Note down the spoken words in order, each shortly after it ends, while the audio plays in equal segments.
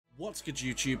What's good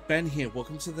YouTube, Ben here,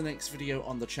 welcome to the next video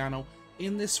on the channel.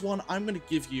 In this one, I'm going to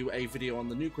give you a video on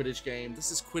the new Quidditch game. This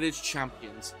is Quidditch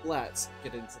Champions. Let's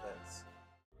get into this.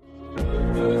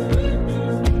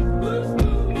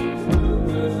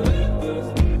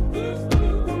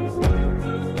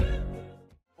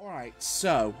 Alright,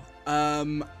 so,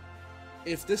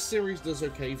 if this series does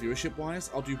okay viewership-wise,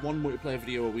 I'll do one multiplayer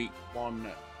video a week, one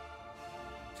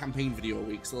campaign video a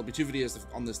week. So there'll be two videos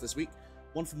on this week.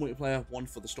 One for multiplayer, one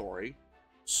for the story.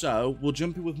 So, we'll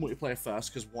jump in with multiplayer first,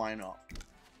 because why not?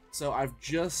 So, I've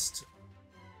just...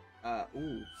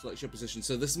 select your position.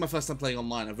 So, this is my first time playing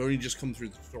online. I've only just come through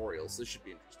the tutorial, so this should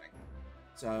be interesting.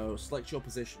 So, select your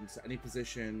position. So, any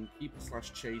position,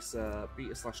 keeper/chaser,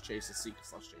 beater/chaser,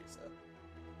 seeker/chaser.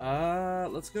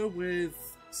 Let's go with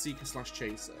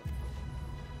seeker/chaser.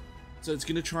 So, it's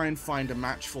going to try and find a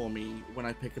match for me when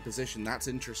I pick a position. That's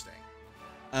interesting.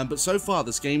 But so far,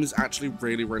 this game is actually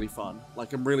really, really fun.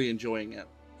 Like, I'm really enjoying it.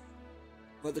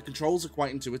 Like, the controls are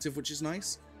quite intuitive, which is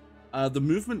nice. The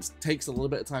movement takes a little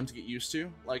bit of time to get used to.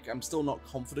 Like, I'm still not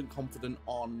confident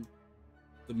on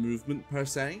the movement, per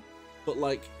se. But,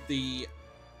 like, the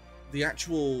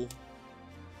actual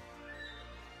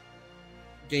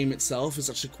game itself is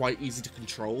actually quite easy to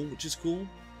control, which is cool.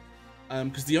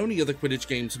 Because the only other Quidditch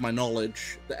game, to my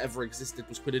knowledge, that ever existed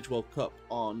was Quidditch World Cup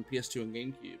on PS2 and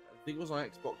GameCube. I think it was on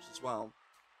Xbox as well,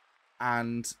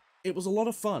 and it was a lot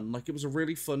of fun. Like, it was a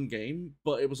really fun game,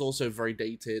 but it was also very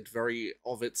dated, very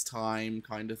of its time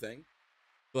kind of thing.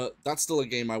 But that's still a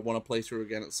game I want to play through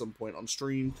again at some point on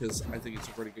stream, because I think it's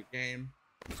a really good game.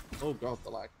 Oh god,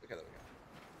 the lag. Okay, there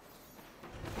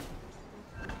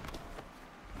we go.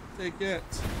 Take it.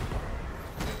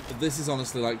 But this is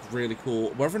honestly, like, really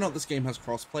cool. Whether or not this game has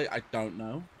crossplay, I don't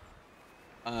know.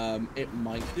 It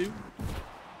might do.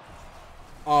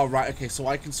 Oh, right, okay, so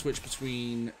I can switch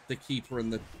between the keeper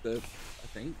and the I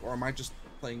think, or am I just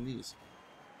playing these?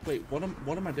 Wait, what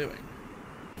am I doing?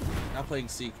 Now playing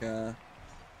Seeker.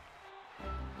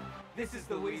 This is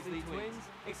the Weasley twins,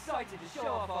 excited to show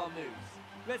off our moves.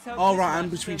 Let's hope oh, right, I'm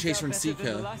between Chaser and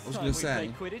Seeker. I was going to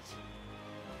say.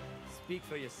 Speak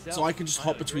for yourself. So I can just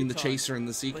hop between the Chaser and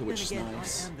the Seeker, which is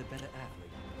nice. I am the better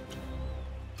athlete.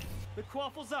 The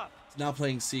quaffle's up. Now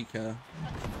playing Seeker.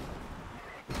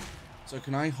 So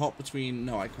can I hop between...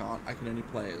 No, I can't. I can only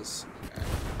play as... Okay.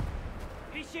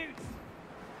 He shoots!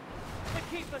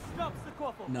 The keeper stops the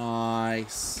quaffle!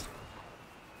 Nice.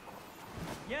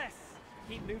 Yes!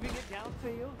 Keep moving it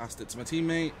downfield. Passed it to my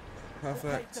teammate.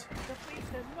 Perfect. The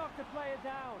beater knocked the player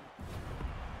down.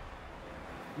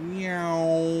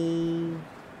 Meow.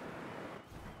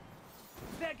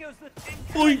 There goes the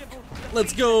Boink!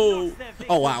 Let's go!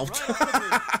 Oh, wow.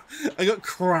 I got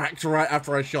cracked right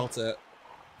after I shot it.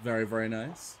 Very, very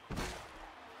nice.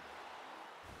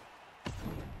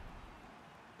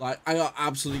 Like, I got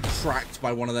absolutely cracked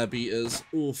by one of their beaters.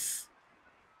 Oof.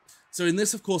 So in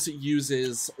this, of course, it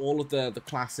uses all of the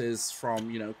classes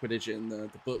from, you know, Quidditch in the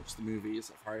books, the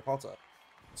movies of Harry Potter.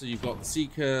 So you've got the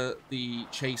Seeker, the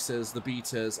Chasers, the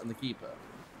Beaters, and the Keeper.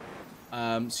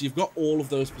 So you've got all of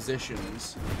those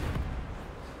positions.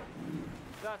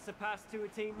 That's a pass to a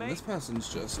teammate. And this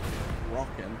person's just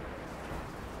rocking.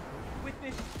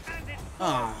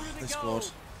 They scored.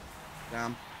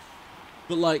 Damn.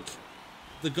 But, like,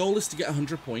 the goal is to get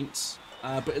 100 points.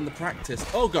 But in the practice...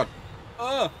 Oh, God.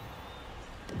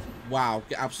 Wow,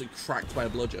 get absolutely cracked by a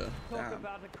bludger. Talk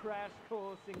about a crash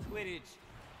course in Quidditch.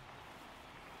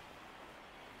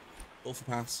 All for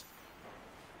pass.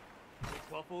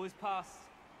 Quaffle is passed.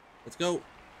 Let's go.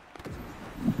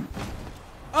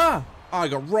 Ah! Oh, I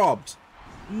got robbed.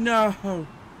 No.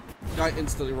 Guy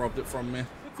instantly robbed it from me.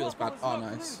 Feels bad. Oh,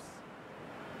 nice.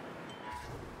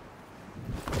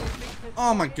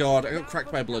 Oh my god, I got cracked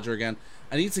by a bludger again.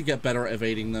 I need to get better at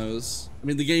evading those. I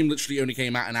mean, the game literally only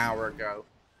came out an hour ago.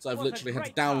 So I've literally had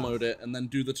to download it and then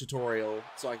do the tutorial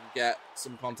so I can get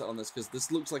some content on this, because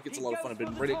this looks like it's a lot of fun. I've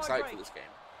been really excited for this game.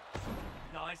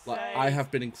 Like, I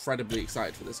have been incredibly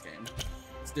excited for this game.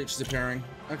 Snitch is appearing.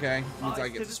 Okay, means I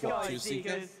get to swap to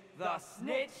Seeker. The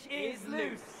snitch is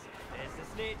loose. There's the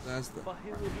snitch. There's the but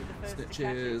who will be the first snitch to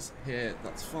catch is here.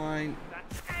 That's fine.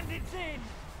 And it's in.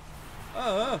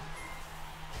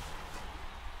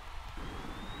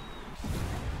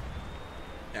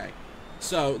 Okay.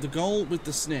 So the goal with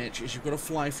the snitch is you've got to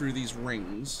fly through these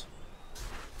rings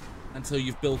until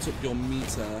you've built up your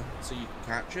meter so you can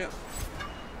catch it.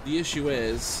 The issue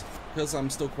is, because I'm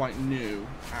still quite new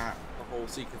at the whole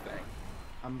Seeker thing,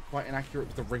 I'm quite inaccurate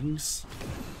with the rings,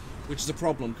 which is a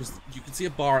problem because you can see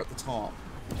a bar at the top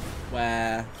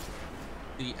where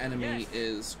the enemy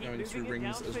is going through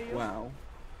rings as well.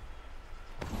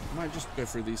 I might just go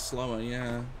through these slower,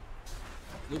 yeah.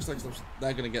 Looks like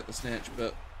they're going to get the snitch,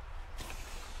 but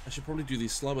I should probably do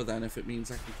these slower then if it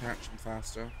means I can catch them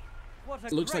faster.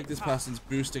 It looks like this person's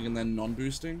boosting and then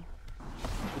non-boosting,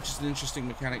 which is an interesting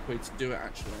mechanic way to do it,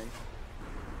 actually.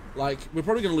 Like, we're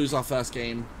probably going to lose our first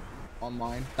game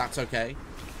online. That's okay,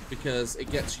 because it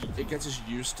gets us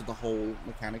used to the whole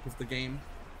mechanic of the game.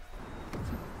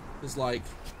 Because, like,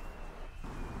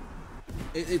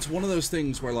 it's one of those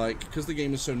things where, like, because the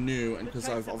game is so new and because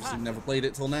I've obviously never played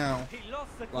it till now,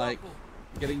 like,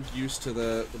 getting used to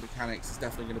the mechanics is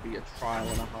definitely going to be a trial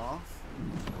and a half.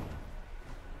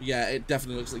 Yeah, it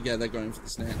definitely looks like, yeah, they're going for the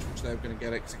snitch, which they're going to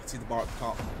get it, because you can see the bar at the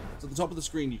top. So at the top of the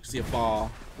screen, you can see a bar,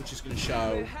 which is going to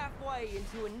show... We're halfway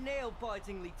into a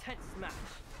nail-bitingly tense match.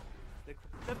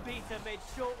 The beater made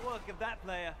short work of that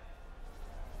player.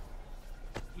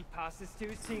 He passes to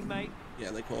his teammate.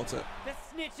 Yeah, they caught it. The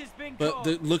snitch has been but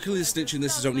caught. Luckily, the snitch in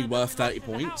this is only worth 30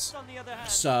 points,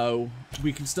 so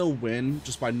we can still win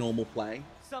just by normal play.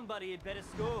 Somebody had better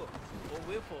score, or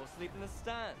we'll fall asleep in the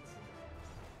stands.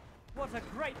 What a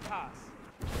great pass.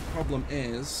 Problem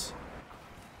is...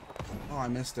 Oh, I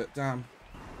missed it. Damn.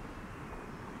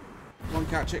 Come on,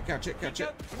 catch it, catch it, catch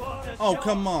it. Oh,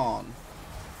 come on.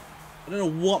 I don't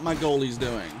know what my goalie's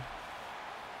doing.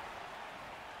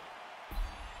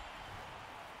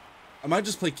 I might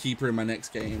just play keeper in my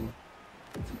next game.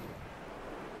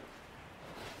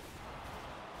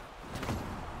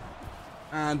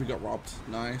 And we got robbed.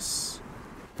 Nice.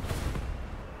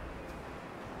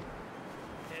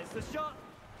 The shot.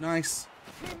 Nice.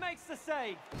 He makes the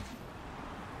save.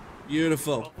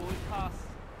 Beautiful. Quaffle is passed.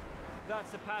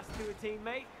 That's a pass to a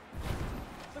teammate.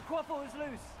 The quaffle is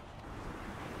loose.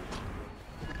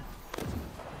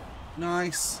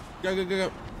 Nice. Go, go, go,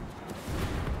 go.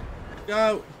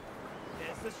 Go.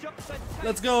 There's the shot.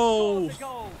 Let's go.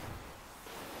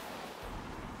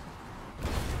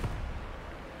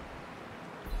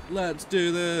 Let's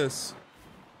do this.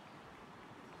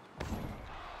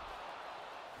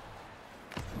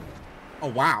 Oh,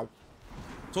 wow.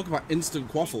 Talk about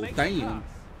instant quaffle. Damn.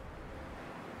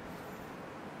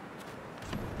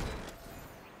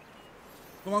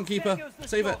 Come on, keeper.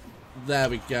 Save it. There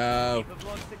we go.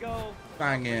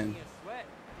 Bang in.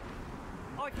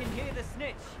 I can hear the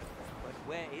snitch. But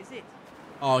where is it?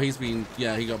 Oh, he's been...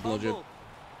 Yeah, he got bludgered.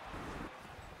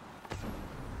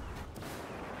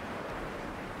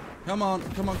 Come on.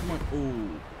 Come on, come on. Ooh.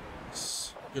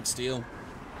 Good steal.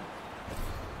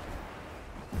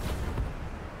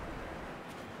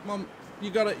 Come on,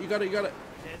 you got it, you got it, you got it.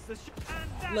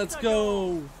 Let's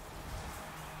go.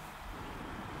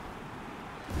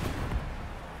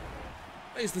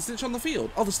 Hey, is the snitch on the field?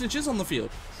 Oh, the snitch is on the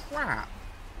field. Crap.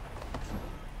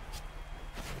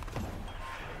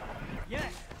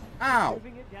 Yes. Ow.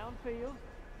 Moving it downfield.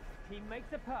 He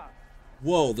makes a pass.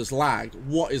 Whoa, there's lag.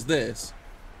 What is this?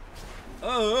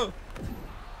 Oh.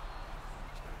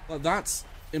 Well, that's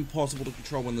impossible to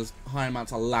control when there's high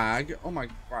amounts of lag. Oh my...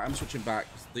 Right, I'm switching back.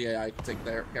 The AI can take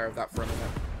care of that for a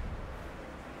minute.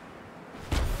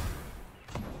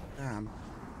 Damn.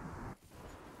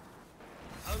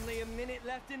 Only a minute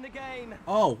left in the game.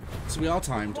 Oh, so we are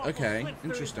timed. Okay,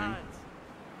 interesting.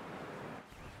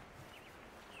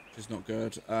 Which is not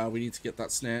good. We need to get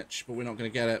that snitch, but we're not going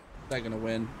to get it. They're going to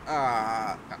win.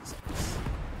 Ah, that sucks.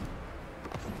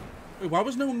 Wait, why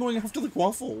was no one going after the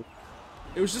quaffle?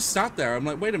 It was just sat there. I'm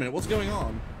like, wait a minute, what's going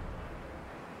on?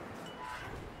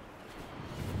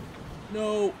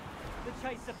 No. The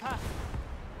chaser pass.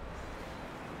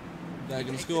 They're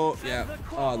gonna score. Yeah.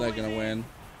 Oh, they're gonna win.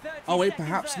 Oh wait,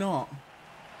 perhaps not.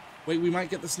 Wait, we might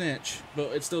get the snitch,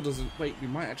 but it still doesn't. Wait, we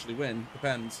might actually win.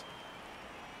 Depends.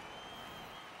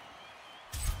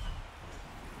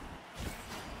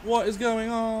 What is going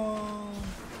on?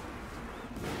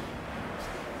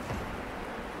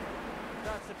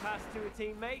 That's a pass to a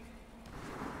teammate.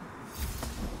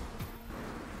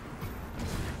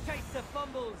 Chaser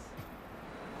fumbles.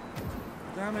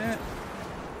 Damn it.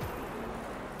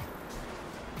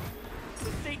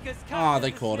 Ah,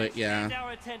 they caught it, yeah.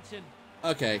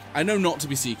 Okay, I know not to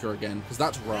be Seeker again, because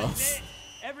that's rough.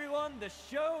 Everyone, the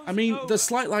show's I mean, over. there's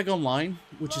slight lag online,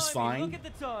 which is fine,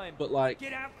 but like,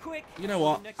 you know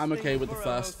what, I'm okay with the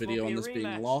first video on this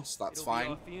being lost, that's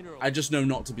fine. I just know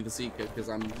not to be the Seeker, because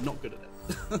I'm not good at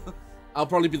it. I'll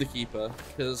probably be the Keeper,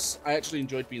 because I actually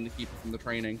enjoyed being the Keeper from the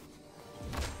training.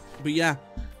 But yeah,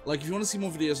 like, if you want to see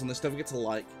more videos on this, don't forget to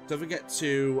like, don't forget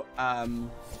to,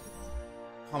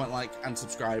 comment, like, and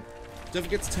subscribe. Don't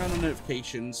forget to turn on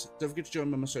notifications. Don't forget to join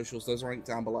me on my socials. Those are linked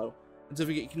down below. And don't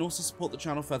forget, you can also support the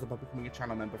channel further by becoming a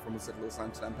channel member from as little as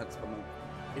 99 pence per month.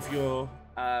 If you're,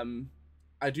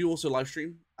 I do also live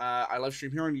stream. I live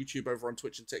stream here on YouTube, over on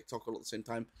Twitch and TikTok all at the same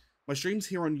time. My streams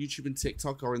here on YouTube and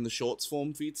TikTok are in the shorts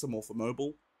form feed, so more for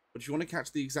mobile. But if you want to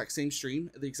catch the exact same stream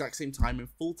at the exact same time in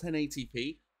full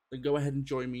 1080p, then go ahead and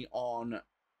join me on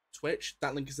Twitch.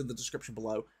 That link is in the description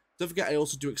below. Don't forget, I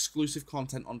also do exclusive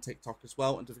content on TikTok as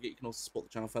well. And don't forget, you can also support the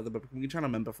channel further by becoming a channel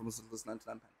member from as little as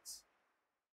 99 pence.